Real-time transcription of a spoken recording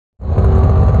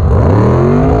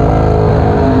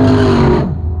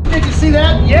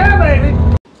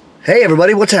Hey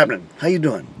everybody, what's happening? How you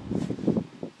doing?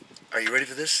 Are you ready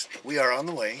for this? We are on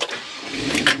the way.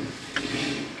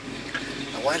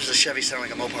 Now why does a Chevy sound like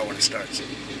a Mopar when it starts?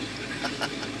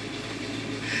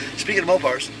 Speaking of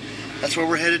Mopars, that's where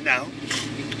we're headed now.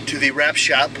 To the wrap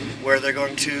shop where they're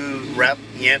going to wrap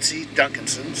Yancy,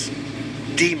 Duncanson'S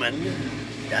Demon.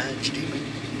 Dodge Demon.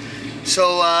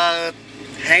 So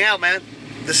hang out, man.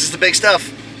 This is the big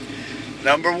stuff.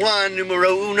 Number one,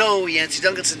 numero uno, Yancy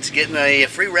Duncanson'S getting a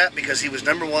free wrap because he was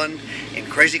number one in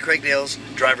Crazy Craig Dale's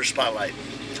driver spotlight.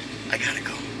 I gotta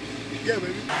go. Yeah,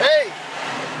 baby. Hey,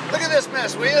 look at this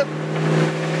mess, will you?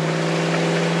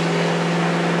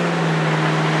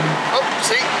 Oh,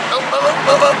 see? Oh.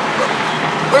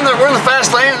 We're in the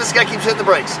fast lane and this guy keeps hitting the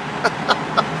brakes.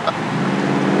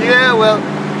 Yeah, well,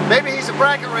 maybe he's a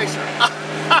bracket racer.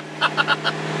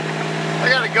 I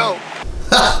gotta go.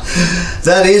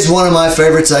 That is one of my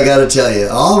favorites, I gotta tell you.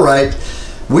 All right,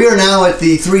 we are now at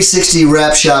the 360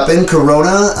 Wrap Shop in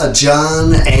Corona.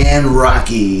 John and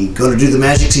Rocky going to do the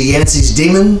magic to Yancy's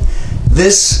Demon.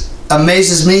 This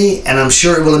amazes me, and I'm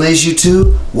sure it will amaze you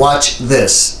too. Watch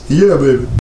this. Yeah, baby.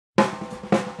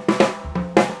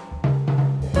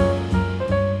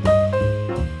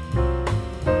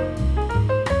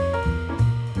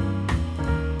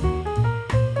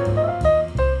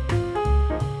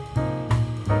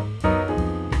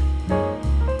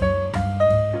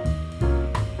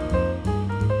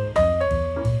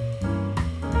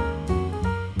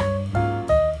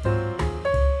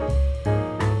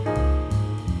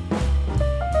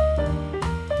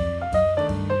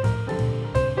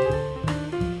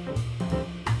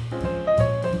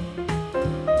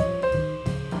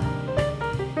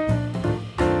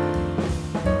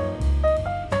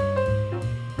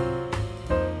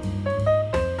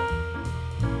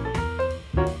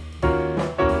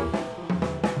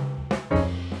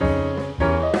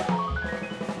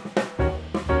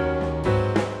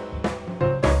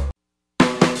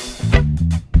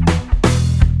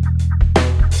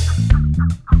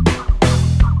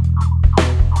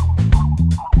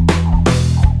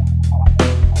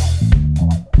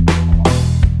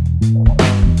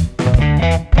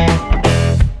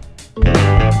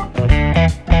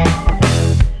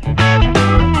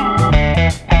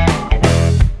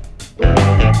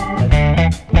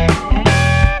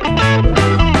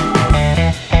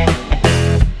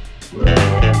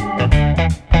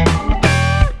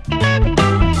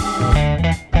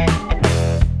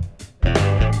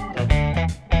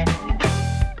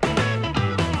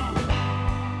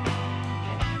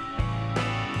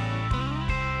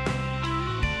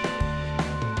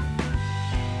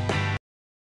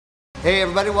 Hey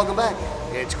everybody, welcome back.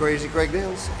 It's Crazy Craig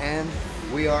Dale's, and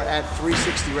we are at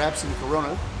 360 Wraps in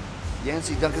Corona.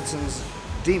 Yancy Duncanson'S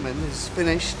Demon is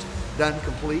finished, done,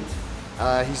 complete.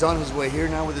 He's on his way here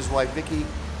now with his wife Vicky.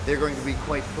 They're going to be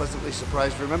quite pleasantly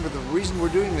surprised. Remember, the reason we're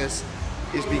doing this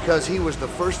is because he was the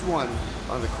first one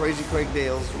on the Crazy Craig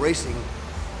Dale's racing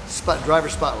driver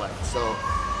spotlight. So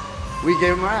we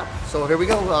gave him a wrap. So here we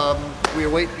go. We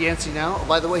await Yancy now. Oh,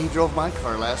 by the way, he drove my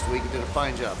car last week and did a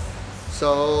fine job.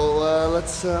 So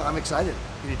I'm excited.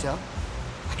 Can you tell?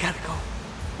 I gotta go.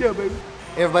 Yeah, baby.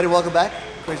 Hey everybody, welcome back.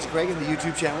 Crazy Craig and the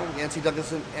YouTube channel. Yancy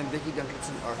Duncanson and Vicky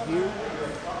Duncanson are here.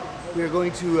 We are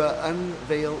going to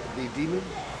unveil the Demon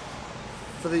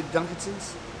for the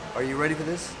Duncanson'S. Are you ready for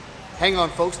this? Hang on,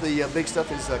 folks. The big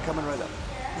stuff is coming right up.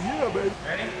 Yeah, baby.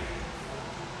 Ready?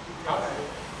 Go.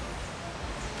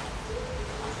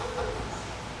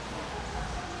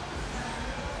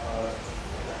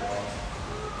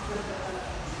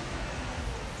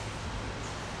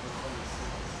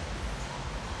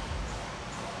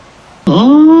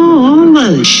 Oh,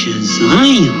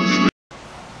 Shazam.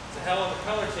 It's a hell of a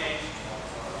color change.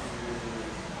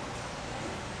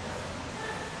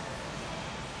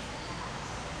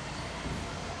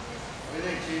 What do you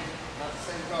think, Chief? Not the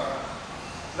same car, huh?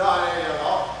 No, it ain't at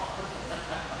all.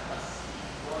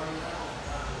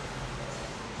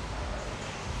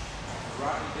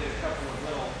 Rocky did a couple of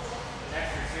little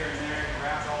extras here and there,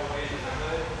 wrapped all the way to the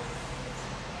hood.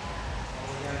 All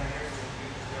the way down here, so we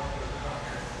can go put it on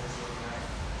here.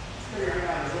 Figuring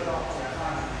out the hood off all the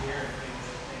time in here and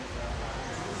things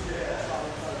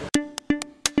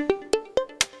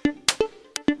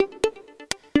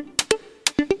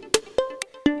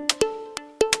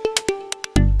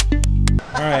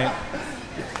All right.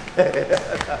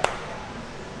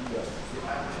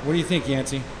 What do you think,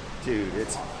 Yancy? Dude,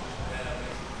 it's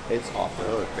off the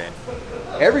hook, man.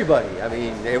 Everybody, I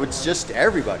mean, it was just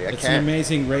everybody. It's an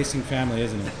amazing racing family,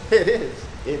 isn't it? It is.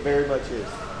 It very much is.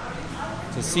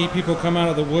 To see people come out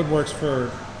of the woodworks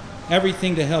for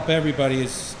everything to help everybody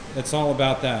it's all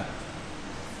about that.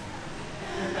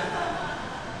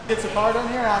 Gets a car down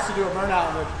here and has to do a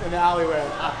burnout in the alleyway.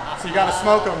 So you gotta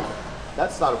smoke them.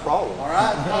 That's not a problem. All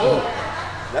right, cool.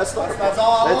 That's not a problem. That's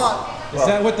all I want. Is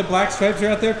that what the black stripes are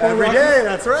out there for? Every Rocky? day,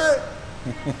 that's right.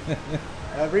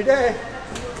 Every day.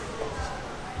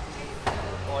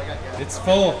 It's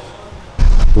full.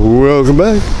 Welcome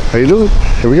back. How you doing?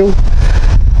 Here we go.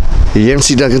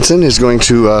 Yancy Duncanson is going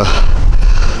to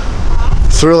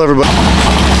thrill everybody.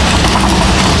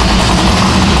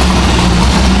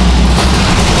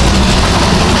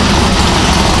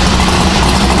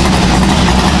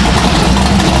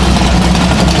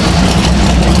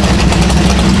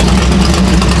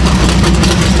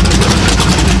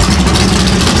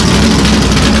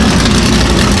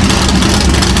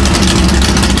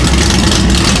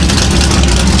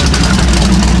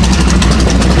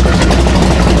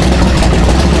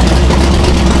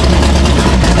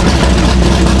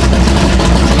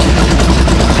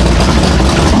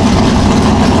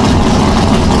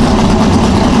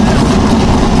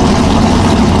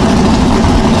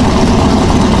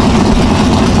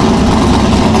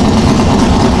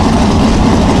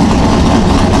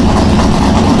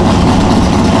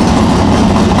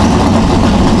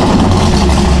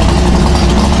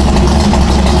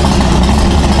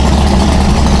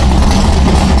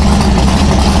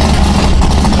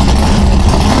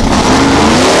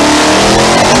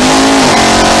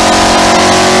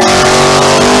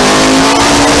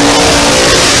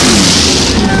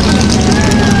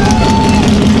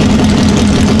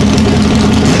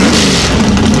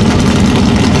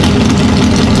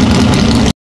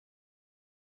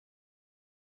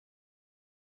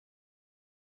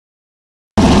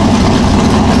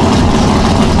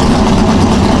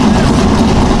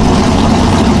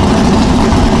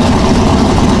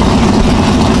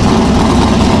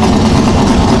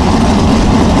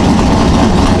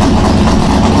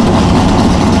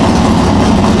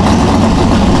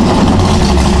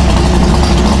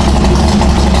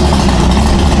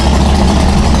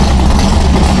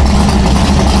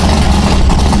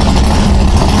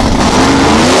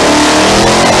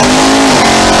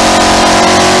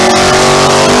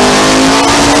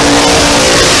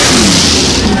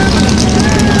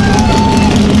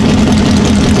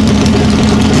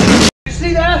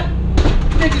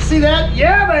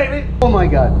 Oh my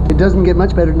God. It doesn't get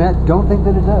much better than that. Don't think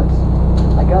that it does.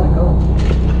 I gotta go.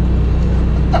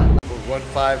 1,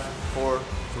 5, 4,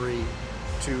 3,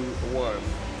 2, 1.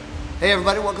 Hey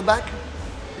everybody, welcome back to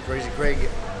Crazy Craig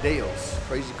Dales.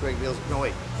 Crazy Craig Dales. No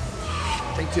wait.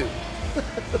 Take 2.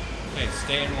 Okay,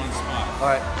 stay in one spot.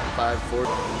 Alright. 5, 4.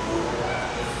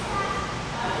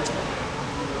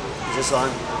 Is this on?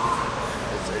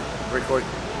 It's recording.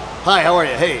 Hi, how are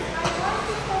you? Hey.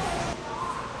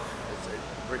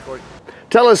 Record.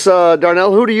 Tell us,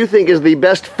 Darnell, who do you think is the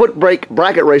best foot brake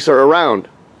bracket racer around?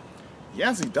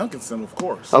 Yancy Duncanson, of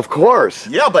course. Of course.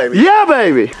 Yeah, baby. Yeah,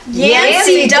 baby.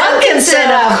 Yancy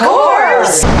Duncanson, of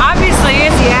course. Obviously,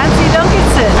 it's Yancy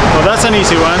Duncanson. Well, that's an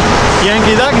easy one.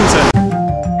 Yankee Duncanson.